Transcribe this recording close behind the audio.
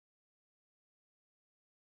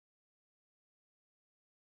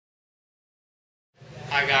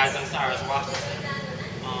Hi guys, I'm CyrusWashington.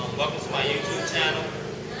 Welcome to my YouTube channel.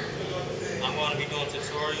 I'm going to be doing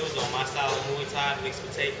tutorials on my style of Muay Thai mixed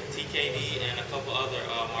with TKD and a couple other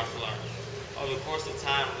martial arts. Over the course of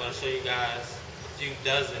time, I'm going to show you guys a few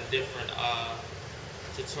dozen different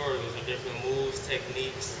tutorials on different moves,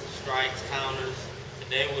 techniques, strikes, counters.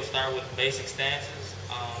 Today we'll start with basic stances.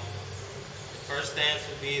 The first stance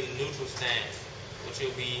will be the neutral stance, which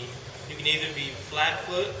will be, you can either be flat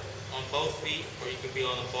foot on both feet, or you can be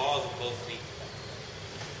on the balls of both feet.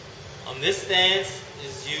 This stance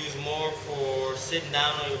is used more for sitting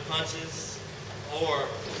down on your punches or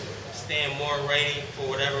staying more ready for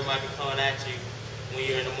whatever might be coming at you when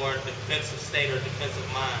you're in a more defensive state or defensive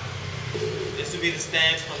mind. This would be the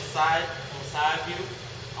stance from side view.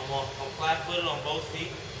 I'm flat footed on both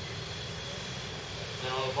feet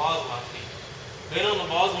and on the balls of my feet. Being on the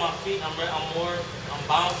balls of my feet, I'm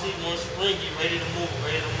bouncy, more springy, ready to move.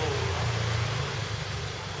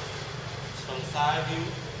 From the side view,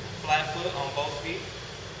 flat foot on both feet,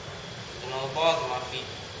 and on the balls of my feet,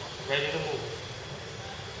 ready to move.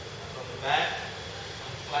 From the back,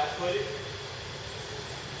 flat footed,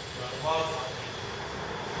 on the balls of my feet,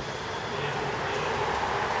 ready to move.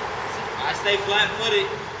 So I stay flat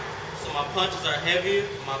footed, so my punches are heavier,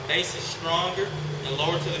 my base is stronger, and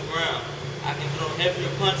lower to the ground. I can throw heavier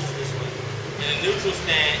punches this way. In a neutral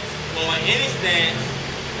stance, or in any stance,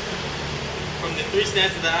 from the three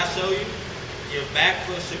stances that I show you, your back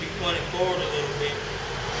foot should be pointed forward a little bit,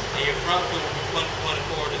 and your front foot will be pointed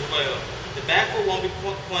forward as well. The back foot won't be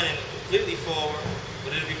pointing completely forward,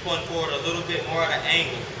 but it'll be pointing forward a little bit more at an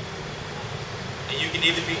angle. And you can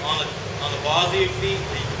either be on the balls of your feet,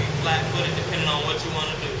 or you can be flat-footed, depending on what you want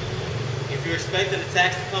to do. If you're expecting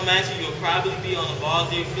attacks to come at you, you'll probably be on the balls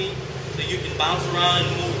of your feet, so you can bounce around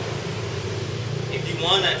and move. If you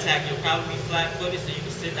want to attack, you'll probably be flat-footed, so you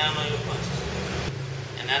can sit down on your punches.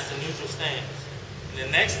 And that's the neutral stance. And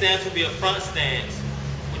the next stance will be a front stance,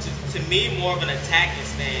 which is, to me, more of an attacking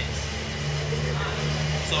stance.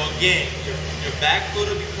 So again, your back foot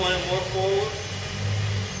will be pointing more forward,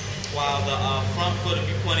 while the front foot will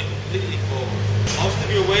be pointing completely forward. Most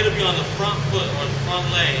of your weight will be on the front foot or the front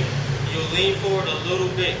leg. You'll lean forward a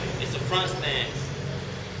little bit. It's a front stance.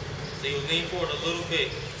 So you'll lean forward a little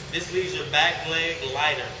bit. This leaves your back leg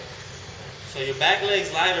lighter. So your back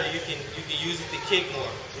leg's lighter, you can use it to kick more.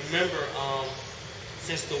 Remember,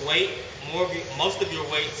 since the weight, most of your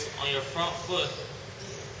weight's on your front foot,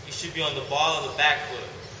 you should be on the ball of the back foot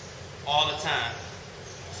all the time.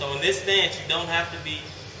 So in this stance, you don't have to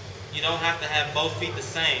have both feet the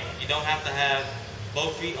same. You don't have to have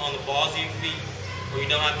both feet on the balls of your feet, or you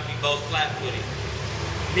don't have to be both flat-footed.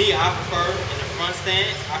 Me, I prefer, in the front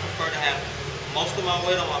stance, I prefer to have most of my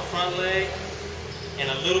weight on my front leg and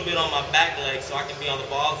a little bit on my back leg, so I can be on the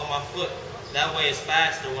balls of my foot. That way it's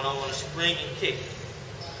faster when I want to spring and kick.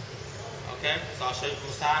 Okay, so I'll show you from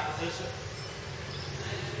the side position.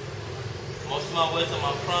 Most of my weight's on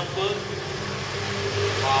my front foot,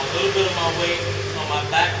 while a little bit of my weight is on my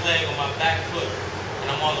back leg or my back foot.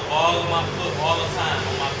 And I'm on the balls of my foot all the time,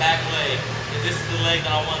 on my back leg. And this is the leg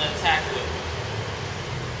that I want to attack with.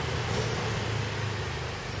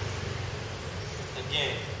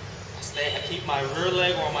 Again, I keep my rear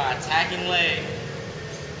leg or my attacking leg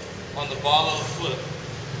on the ball of the foot,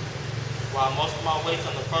 while most of my weight's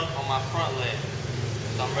on my front leg.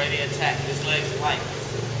 So I'm ready to attack. This leg's light.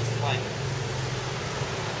 It's light.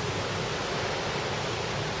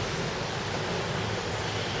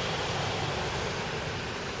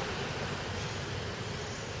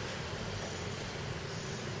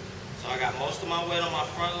 So I got most of my weight on my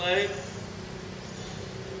front leg.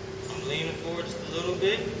 I'm leaning forward just a little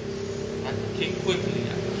bit. I can kick quickly.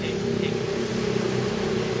 I can kick quickly.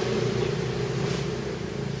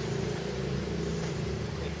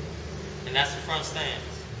 And that's the front stance.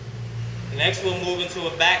 Next we'll move into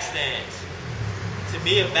a back stance. To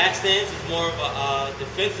me, a back stance is more of a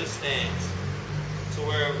defensive stance, to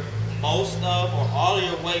where most of or all of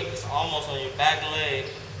your weight is almost on your back leg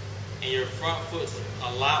and your front foot's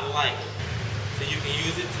a lot lighter. So you can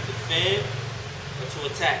use it to defend or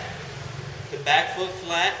to attack. The back foot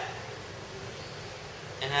flat,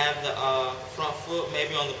 and have the front foot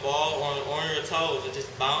maybe on the ball or on your toes, and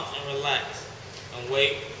just bounce and relax and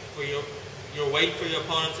wait for you're waiting for your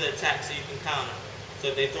opponent to attack so you can counter. So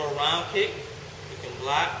if they throw a round kick, you can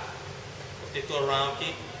block. If they throw a round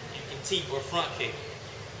kick, you can teep or front kick.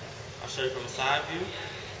 I'll show you from a side view.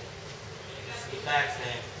 This is the back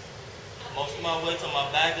stance. Most of my weight's on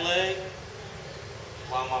my back leg,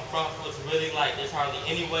 while my front foot's really light. There's hardly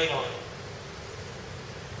any weight on it.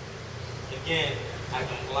 Again, I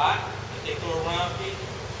can block if they throw a round kick,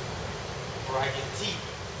 or I can teep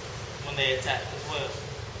when they attack as well.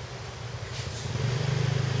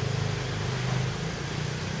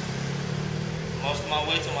 Most of my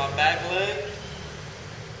weight's on my back leg.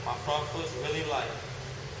 My front foot's really light.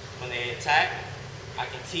 When they attack, I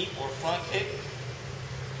can teep or front kick,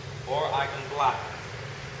 or I can block,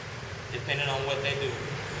 depending on what they do.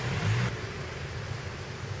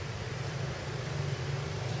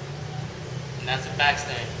 And that's a back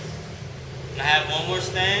stance. And I have one more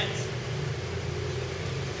stance.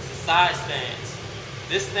 It's a side stance.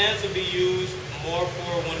 This stance will be used more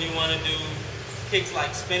for when you want to do kicks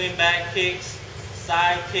like spinning back kicks,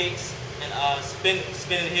 side kicks, and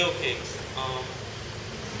spinning heel kicks.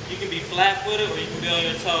 You can be flat-footed or you can be on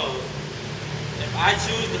your toes. If I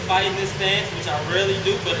choose to fight in this stance, which I rarely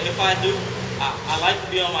do, but if I do, I like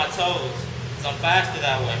to be on my toes because I'm faster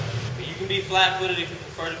that way. But you can be flat-footed if you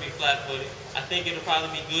prefer to be flat-footed. I think it'll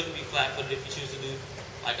probably be good to be flat-footed if you choose to do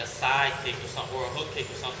like a side kick or something, or a hook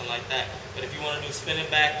kick or something like that. But if you want to do spinning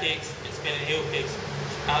back kicks and spinning heel kicks,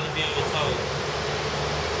 you should probably be on your toes.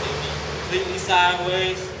 They'll be completely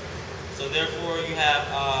sideways, so therefore you have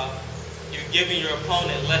you're giving your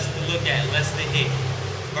opponent less to look at, less to hit,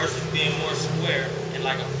 versus being more square in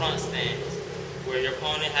like a front stance, where your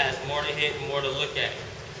opponent has more to hit and more to look at.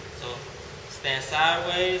 So stand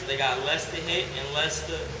sideways, they got less to hit and less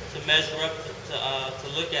to measure up to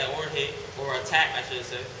look at or hit, or attack, I should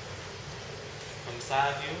say. From the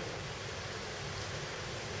side view,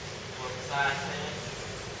 or the side stance.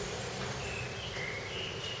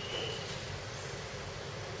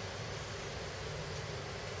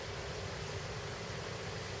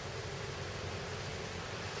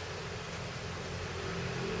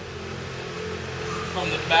 From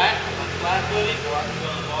the back, I'm flat-footed, or I can go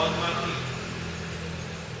on the balls of my feet.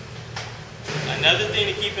 Another thing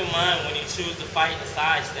to keep in mind when you choose to fight in the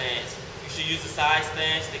side stance, you should use the side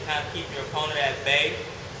stance to kind of keep your opponent at bay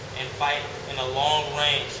and fight in a long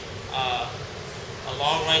range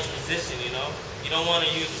position, you know. You don't want to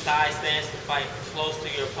use the side stance to fight close to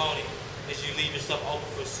your opponent because you leave yourself open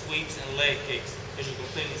for sweeps and leg kicks because you're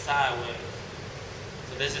completely sideways.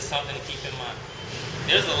 So that's just something to keep in mind.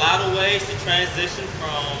 There's a lot of ways to transition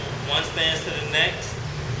from one stance to the next.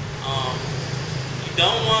 You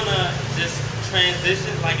don't want to just transition,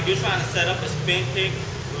 like if you're trying to set up a spin kick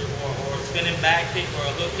or spinning back kick or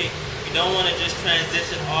a hook kick, you don't want to just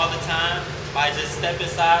transition all the time by just stepping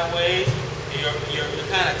sideways. You're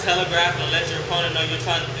kind of telegraphing and let your opponent know you're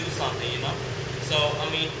trying to do something, you know? So, I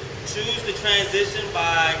mean, choose the transition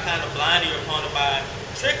by kind of blinding your opponent by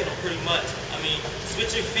tricking them pretty much. I mean,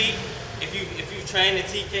 switch your feet. If you've trained in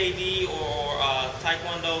TKD or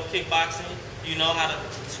Taekwondo, kickboxing, you know how to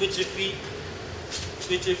switch your feet.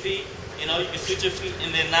 Switch your feet. You know, you can switch your feet,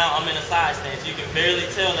 and then now I'm in a side stance. You can barely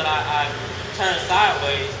tell that I turn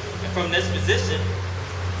sideways, and from this position,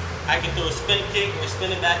 I can throw a spin kick or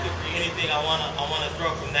spinning back kick or anything I wanna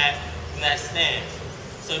throw from that stance.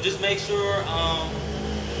 So just make sure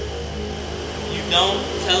you don't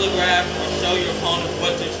telegraph or show your opponent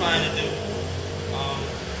what you're trying to do.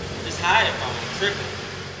 Just hide it from them, trick them.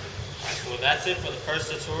 Alright, well that's it for the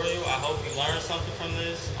first tutorial. I hope you learned something from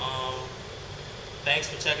this. Thanks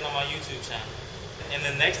for checking out my YouTube channel. In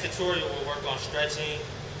the next tutorial, we'll work on stretching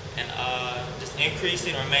and just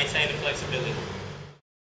increasing or maintaining flexibility.